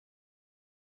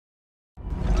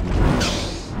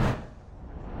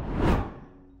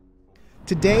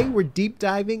Today, we're deep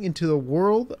diving into the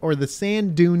world or the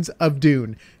sand dunes of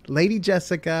Dune. Lady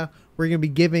Jessica, we're going to be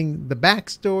giving the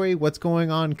backstory, what's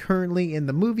going on currently in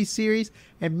the movie series,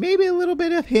 and maybe a little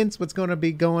bit of hints what's going to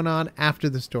be going on after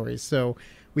the story. So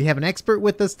we have an expert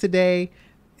with us today.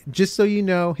 Just so you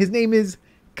know, his name is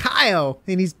Kyle,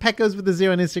 and he's Pecos with a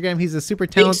 0 on Instagram. He's a super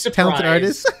talented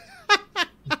artist.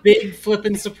 Big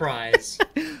flippin' surprise.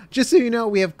 Just so you know,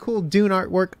 we have cool Dune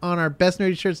artwork on our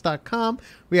bestnerdyshirts.com.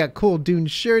 We got cool Dune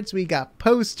shirts. We got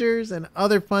posters and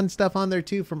other fun stuff on there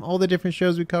too from all the different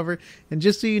shows we cover. And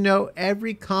just so you know,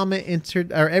 every comment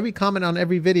on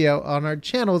every video on our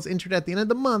channel is entered at the end of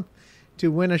the month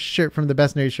to win a shirt from the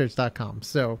bestnerdyshirts.com.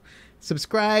 So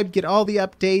subscribe, get all the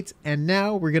updates, and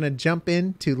now we're going to jump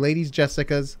into Lady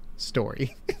Jessica's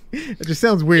story. It just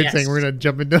sounds weird saying we're going to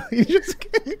jump into Lady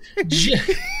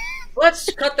Jessica.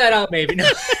 Let's cut that out, maybe. No.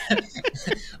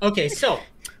 Okay, so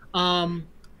we're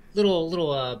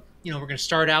going to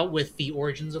start out with the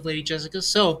origins of Lady Jessica.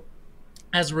 So,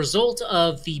 as a result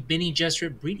of the Bene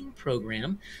Gesserit breeding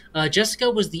program, Jessica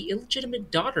was the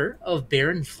illegitimate daughter of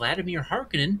Baron Vladimir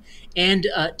Harinen and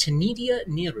Tania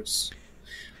Nerus.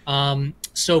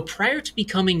 So prior to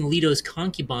becoming Leto's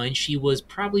concubine, she was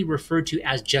probably referred to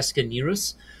as Jessica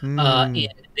Nerus in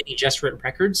Bene Gesserit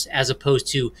records, as opposed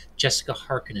to Jessica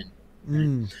Harinen.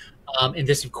 And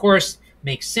this, of course,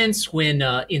 makes sense when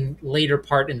in later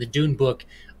part in the Dune book,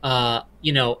 Paul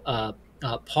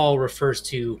refers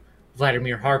to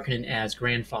Vladimir Harinen as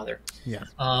grandfather. Yeah.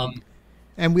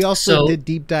 And we also did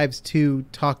deep dives too,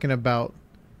 talking about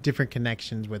different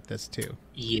connections with this too.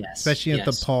 Yes. Especially at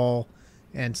the Paul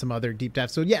and some other deep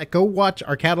dives. So yeah, go watch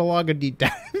our catalog of deep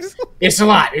dives. It's a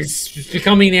lot. It's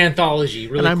becoming an anthology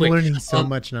really quick. And I'm learning so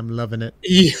much and I'm loving it.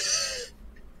 Yeah.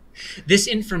 This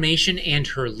information and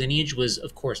her lineage was,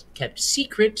 of course, kept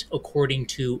secret according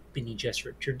to Bene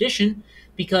Gesserit tradition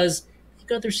because they've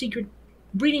got their secret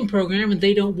breeding program and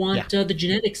they don't want the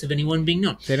genetics of anyone being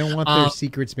known. They don't want their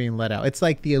secrets being let out. It's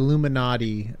like the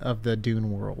Illuminati of the Dune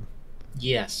world.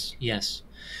 Yes, yes.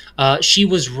 She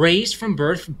was raised from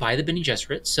birth by the Bene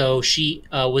Gesserit, so she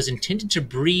was intended to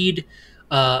breed,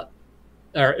 or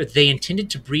they intended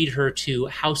to breed her to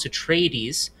House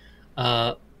Atreides,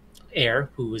 heir,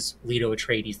 who was Leto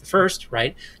Atreides the first,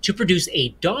 right, to produce a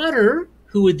daughter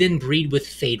who would then breed with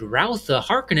Feyd-Rautha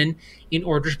Harkonnen in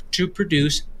order to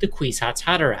produce the Kwisatz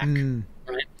Haderach.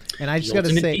 Right? And I just got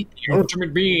to say, the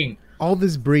ultimate being. All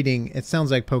this breeding, it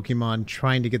sounds like Pokemon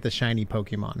trying to get the shiny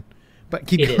Pokemon. But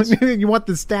keep going. You want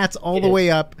the stats all the way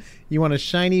up. You want a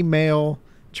shiny male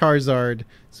Charizard,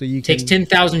 so you can... Takes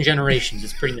 10,000 generations.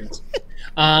 It's pretty nuts.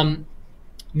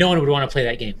 No one would want to play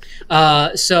that game.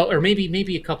 Or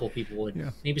maybe a couple of people would. Yeah.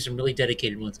 Maybe some really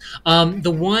dedicated ones.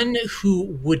 The one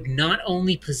who would not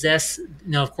only possess...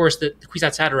 Now, of course, the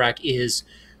Kwisatz Haderach is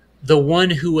the one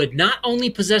who would not only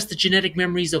possess the genetic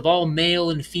memories of all male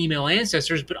and female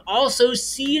ancestors, but also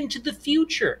see into the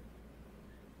future.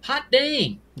 Hot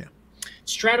dang. Yeah.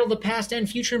 Straddle the past and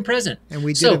future and present. And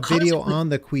we did a video on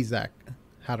the Kwisatz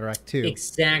Haderach too.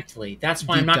 Exactly. That's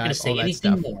why I'm not going to say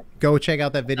anything more. Go check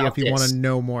out that video if you want to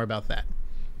know more about that.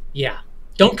 Yeah.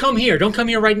 Don't come here. Don't come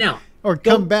here right now. Or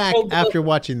come back after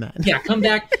watching that. Yeah, come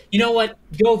back. You know what?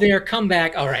 Go there, come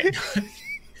back. All right.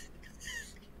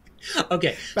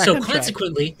 Okay. So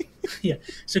consequently,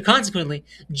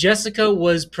 Jessica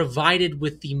was provided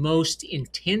with the most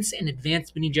intense and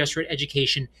advanced Bene Gesserit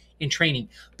education and training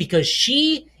because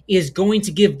she is going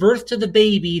to give birth to the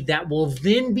baby that will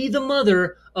then be the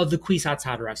mother of the Kwisatz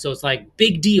Haderach. So it's like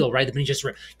big deal, right? The Bene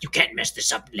Gesserit, you can't mess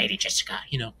this up, Lady Jessica.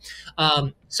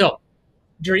 So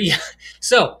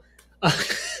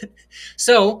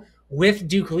with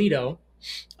Duke Leto,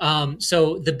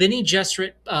 so the Bene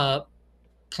Gesserit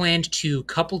planned to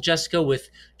couple Jessica with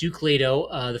Duke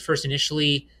Leto. The first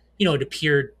initially, it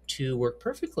appeared to work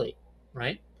perfectly,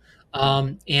 right?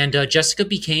 And Jessica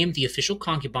became the official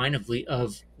concubine of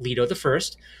Leto I,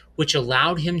 which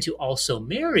allowed him to also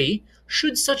marry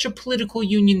should such a political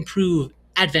union prove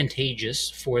advantageous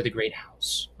for the great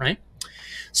house, right?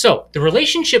 So the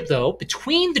relationship, though,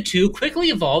 between the two quickly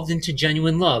evolved into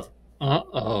genuine love.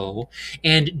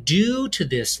 And due to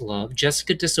this love,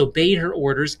 Jessica disobeyed her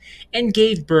orders and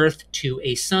gave birth to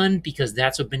a son because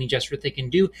that's what Bene Gesserit they can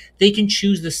do. They can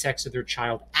choose the sex of their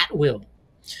child at will,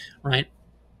 right?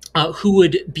 Who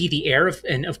would be the heir of,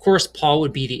 and of course, Paul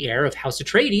would be the heir of House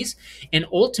Atreides, and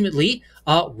ultimately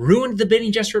ruined the Bene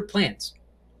Gesserit plans.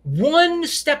 One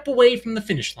step away from the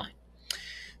finish line.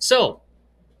 So,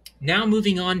 now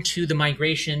moving on to the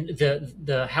migration,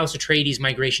 the House Atreides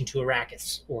migration to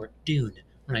Arrakis, or Dune,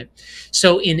 right?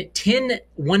 So in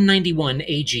 10191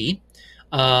 AG,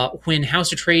 When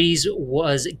House Atreides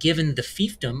was given the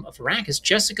fiefdom of Arrakis,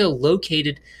 Jessica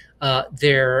located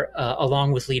there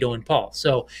along with Leto and Paul.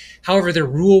 So, however, their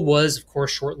rule was, of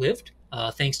course, short-lived,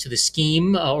 thanks to the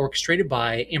scheme orchestrated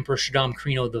by Emperor Shaddam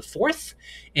Carino IV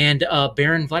and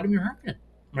Baron Vladimir Harinen,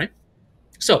 right?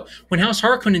 So, when House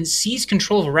Harkonnen seized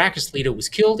control of Arrakis, Leto was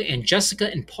killed, and Jessica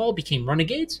and Paul became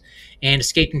renegades and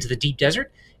escaped into the deep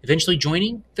desert, eventually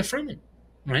joining the Fremen,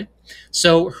 right?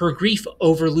 So, her grief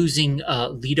over losing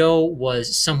Leto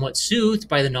was somewhat soothed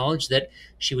by the knowledge that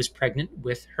she was pregnant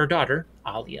with her daughter,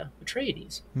 Alia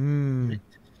Atreides.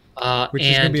 Which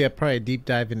is going to be probably a deep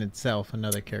dive in itself,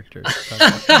 another character.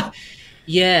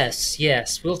 Yes.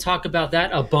 We'll talk about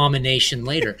that abomination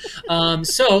later.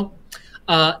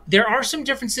 There are some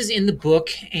differences in the book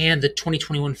and the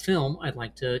 2021 film I'd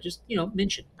like to just,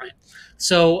 mention, right?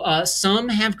 So some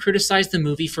have criticized the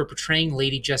movie for portraying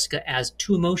Lady Jessica as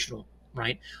too emotional,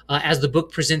 right? As the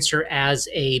book presents her as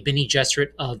a Bene Gesserit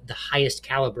of the highest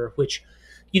caliber, which,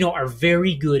 are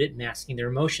very good at masking their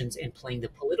emotions and playing the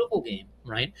political game,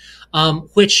 right?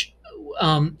 Which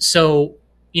means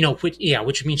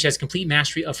she has complete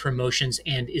mastery of her emotions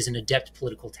and is an adept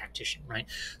political tactician, right?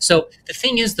 So the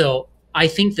thing is, though, I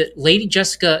think that Lady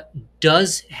Jessica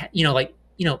does,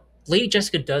 Lady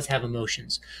Jessica does have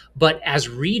emotions, but as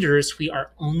readers, we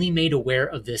are only made aware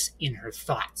of this in her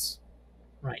thoughts,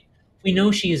 right? We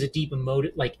know she is a deep,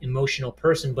 emotional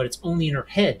person, but it's only in her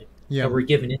head that we're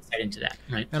given insight into that,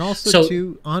 right? And also,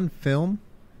 too, on film,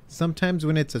 sometimes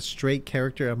when it's a straight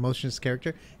character, emotionless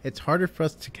character, it's harder for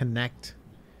us to connect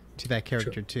to that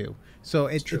character too. So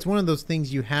it's one of those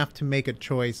things you have to make a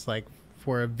choice, like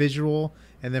for a visual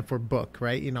and then for book,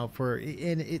 right? You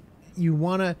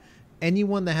want to,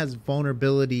 anyone that has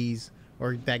vulnerabilities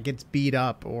or that gets beat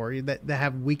up or that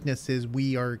have weaknesses,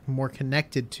 we are more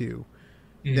connected to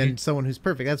than someone who's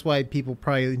perfect. That's why people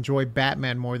probably enjoy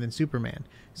Batman more than Superman.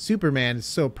 Superman is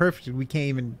so perfect we can't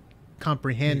even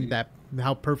comprehend that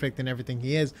how perfect and everything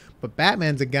he is. But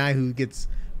Batman's a guy who gets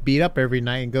beat up every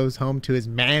night and goes home to his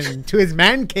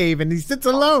man cave and he sits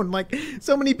alone. Like,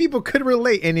 so many people could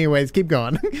relate. Anyways, keep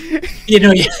going.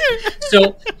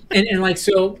 So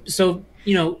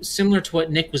similar to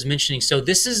what Nick was mentioning. So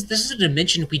this is a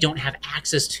dimension we don't have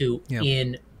access to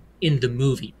in the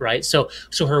movie, right? So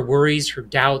her worries, her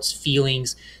doubts,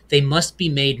 feelings, they must be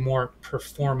made more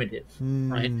performative,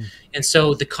 right? And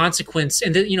so the consequence,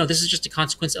 and this is just a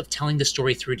consequence of telling the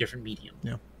story through a different medium,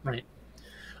 right?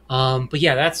 But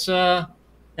yeah, that's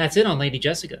it on Lady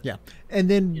Jessica. Yeah, and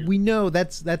then we know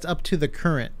that's up to the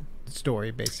current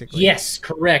story, basically. Yes,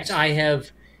 correct. I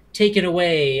have taken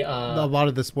away a lot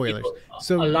of the spoilers.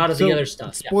 A lot of the other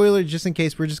stuff. Spoilers, just in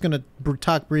case, we're just going to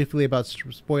talk briefly about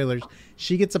spoilers.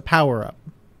 She gets a power up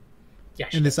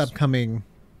in this upcoming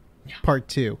part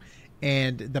 2,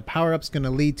 and the power up's going to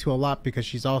lead to a lot because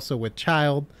she's also with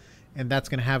child. And that's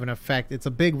going to have an effect. It's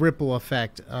a big ripple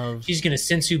effect of... She's going to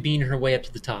sensu bean her way up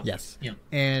to the top. Yes. Yeah.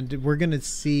 And we're going to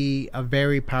see a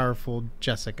very powerful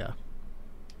Jessica.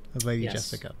 Lady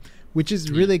Jessica. Which is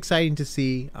really exciting to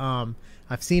see.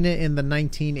 I've seen it in the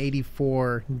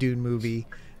 1984 Dune movie.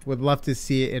 Would love to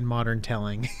see it in modern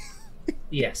telling.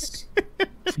 Yes.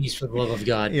 Please, for the love of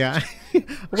God. Yeah. I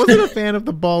wasn't a fan of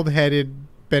the bald-headed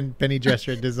Benny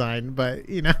Jester design. But,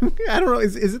 I don't know.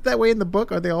 Is it that way in the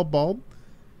book? Are they all bald?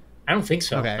 I don't think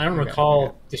so. Okay, I don't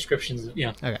recall descriptions.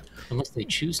 Unless they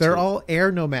choose They're all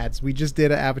air nomads. We just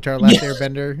did an Avatar Last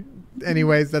Airbender.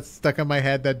 Anyways, that's stuck on my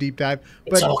head, that deep dive.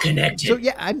 But, it's all connected. So,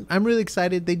 yeah, I'm really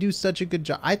excited. They do such a good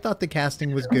job. I thought the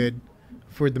casting was good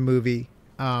for the movie.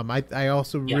 I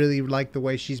also really like the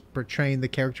way she's portraying the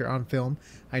character on film.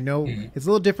 I know it's a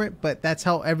little different, but that's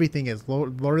how everything is.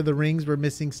 Lord of the Rings, we're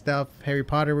missing stuff. Harry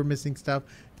Potter, we're missing stuff.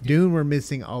 Dune, we're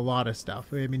missing a lot of stuff.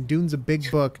 I mean, Dune's a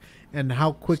big book, and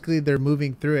how quickly they're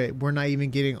moving through it. We're not even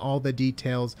getting all the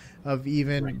details of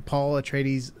even Paul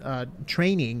Atreides'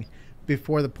 training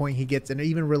before the point he gets, and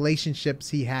even relationships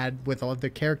he had with all the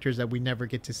characters that we never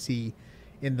get to see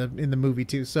in the movie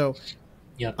too. So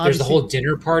there's the whole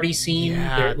dinner party scene.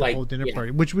 Yeah, the whole dinner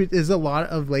party, which is a lot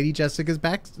of Lady Jessica's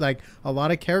back. Like, a lot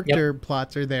of character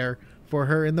plots are there for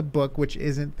her in the book, which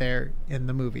isn't there in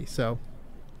the movie. So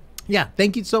yeah,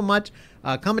 thank you so much.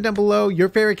 Comment down below your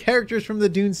favorite characters from the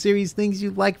Dune series, things you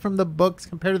like from the books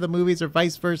compared to the movies, or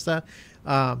vice versa.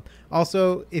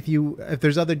 Also, if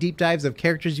there's other deep dives of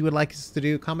characters you would like us to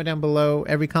do, comment down below.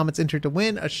 Every comment's entered to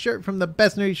win a shirt from the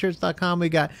bestnerdyshirts.com. We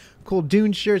got cool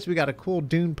Dune shirts. We got a cool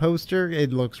Dune poster.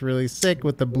 It looks really sick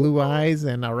with the blue eyes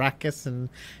and Arrakis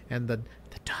and the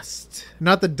dust.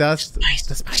 Not the dust,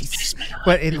 the spice,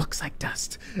 but it looks like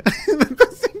dust. The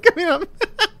thing coming up.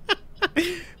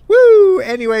 Woo!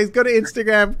 anyways, go to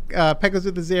Instagram, Pecos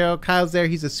with a 0. Kyle's there.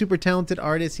 He's a super talented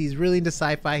artist. He's really into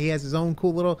sci-fi. He has his own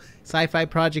cool little sci-fi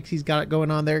projects he's got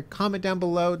going on there. Comment down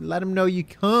below. Let him know you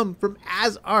come from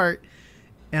As Art.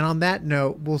 And on that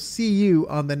note, we'll see you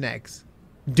on the next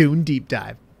Dune Deep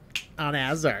Dive on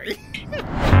As Art.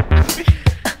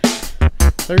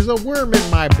 There's a worm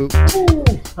in my boot.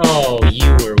 Oh,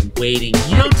 you were waiting.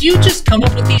 Do you just come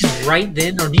up with these right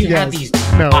then, or do you have these?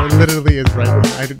 No, it literally is right then.